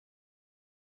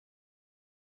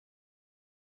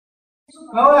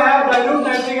Now I have dilute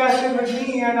nitric acid with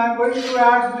me and I am going to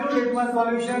add blue litmus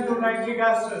solution to nitric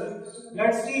acid.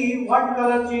 Let's see what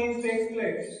color change takes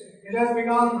place. It has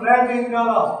become red in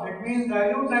color. It means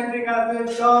dilute nitric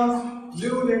acid turns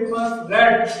blue litmus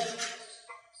red.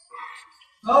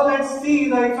 Now let's see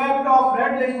the effect of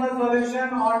red litmus solution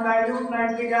on dilute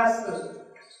nitric acid.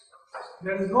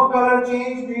 There is no color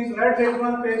change, means red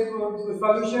litmus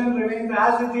solution remains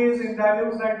as it is in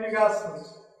dilute nitric acid.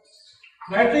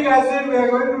 Nitric acid we are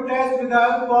going to test with the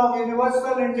help of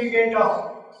universal indicator.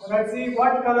 So let's see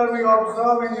what color we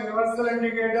observe in universal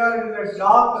indicator. It is a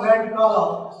dark red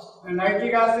color. And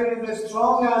nitric acid is a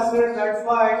strong acid, that's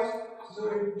why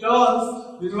it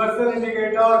turns universal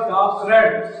indicator dark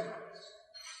red.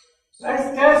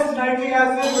 Let's test nitric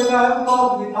acid with the help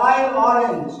of methyl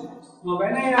orange. Now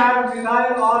when I add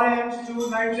methyl orange to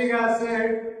nitric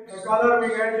acid, the color we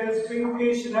get is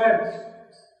pinkish red.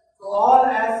 So all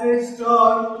acids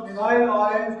turn methyl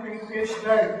orange pinkish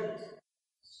red.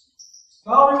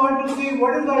 Now we want to see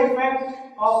what is the effect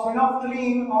of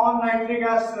phenolphthalein on nitric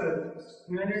acid.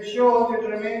 When it shows it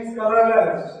remains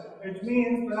colorless. It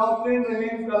means phenolphthalein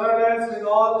remains colorless with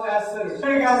all acids.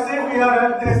 Nitric acid we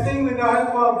are testing with the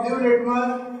help of blue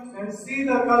litmus and see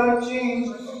the color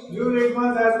change. Blue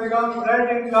litmus has become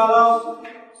red in color.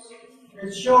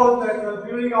 It shows that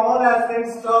sulfuric all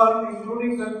acids turn,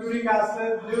 including sulfuric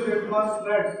acid, blue litmus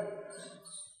red.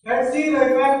 Let's see the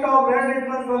effect of red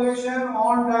litmus solution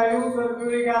on dilute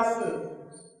sulfuric acid.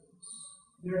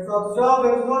 Let's observe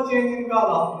there is no change in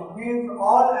color. It means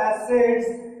all acids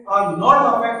are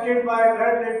not affected by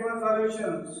red litmus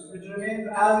solution. It remains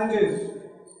as it is.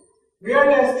 We are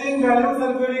testing dilute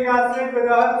sulfuric acid with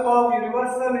the help of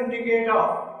universal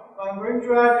indicator. I am going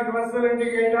to add universal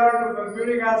indicator to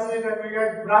sulfuric acid and we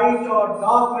get bright or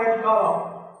dark red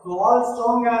color. So all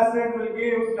strong acid will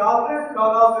give dark red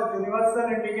color with universal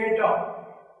indicator.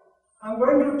 I am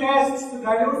going to test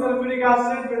dilute sulfuric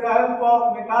acid with the help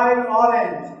of methyl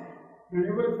orange. And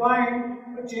you will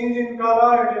find a change in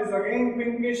color. It is again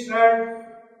pinkish red.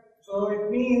 So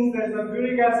it means that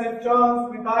sulfuric acid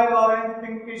turns methyl orange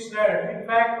pinkish red. In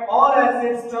fact, all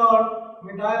acids turn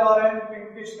methyl orange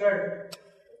pinkish red.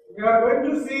 We are going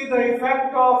to see the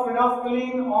effect of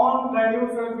phenolphthalein on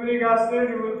dilute sulfuric acid.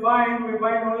 You will find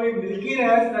only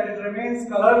milkiness, that it remains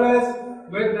colorless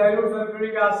with dilute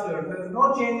sulfuric acid. There is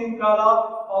no change in color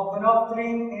of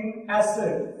phenolphthalein in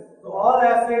acid. So all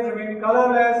acids remain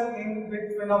colorless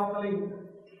with phenolphthalein.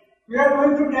 We are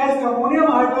going to test ammonium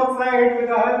hydroxide with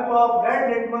the help of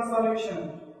red litmus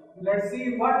solution. Let's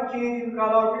see what change in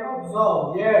color we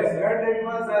observe. Yes, red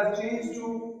litmus has changed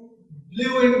to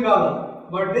blue in color.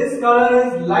 But this color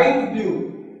is light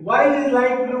blue. Why it is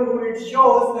light blue? It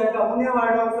shows that ammonium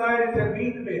hydroxide is a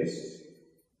weak base.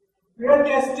 We are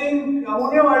testing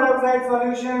ammonium hydroxide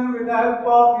solution with the help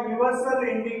of universal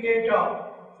indicator.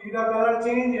 See the color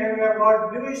change? Here we have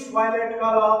got bluish violet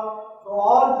color. So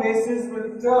all bases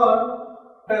will turn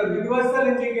the universal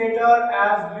indicator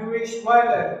as bluish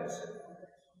violet.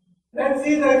 Let's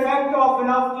see the effect of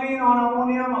phenolphthalein on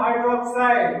ammonium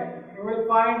hydroxide. You will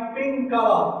find pink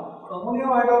color. Ammonium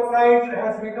hydroxide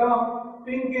has become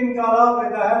pink in color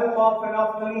with the help of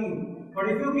phenolphthalein. But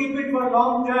if you keep it for a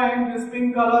long time, this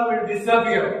pink color will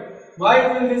disappear. Why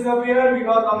it will disappear?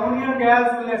 Because ammonia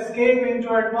gas will escape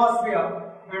into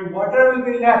atmosphere and water will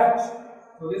be left.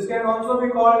 So this can also be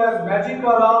called as magic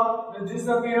color, which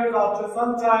disappears after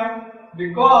some time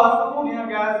because ammonia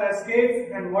gas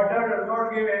escapes and water does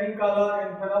not give any color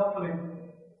in phenolphthalein.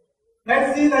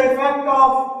 Let's see the effect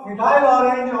of methyl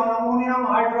orange on ammonium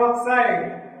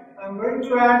hydroxide. I am going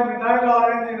to add methyl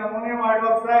orange in ammonium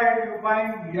hydroxide. You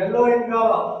find yellow in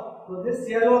color. So this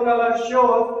yellow color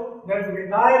shows that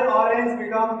methyl orange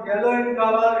becomes yellow in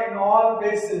color in all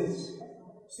bases.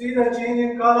 See the change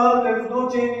in color. There is no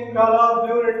change in color.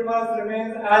 Blue litmus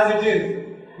remains as it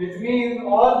is. Which means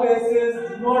all bases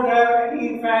do not have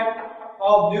any effect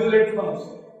of blue litmus.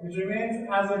 It remains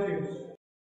as it is.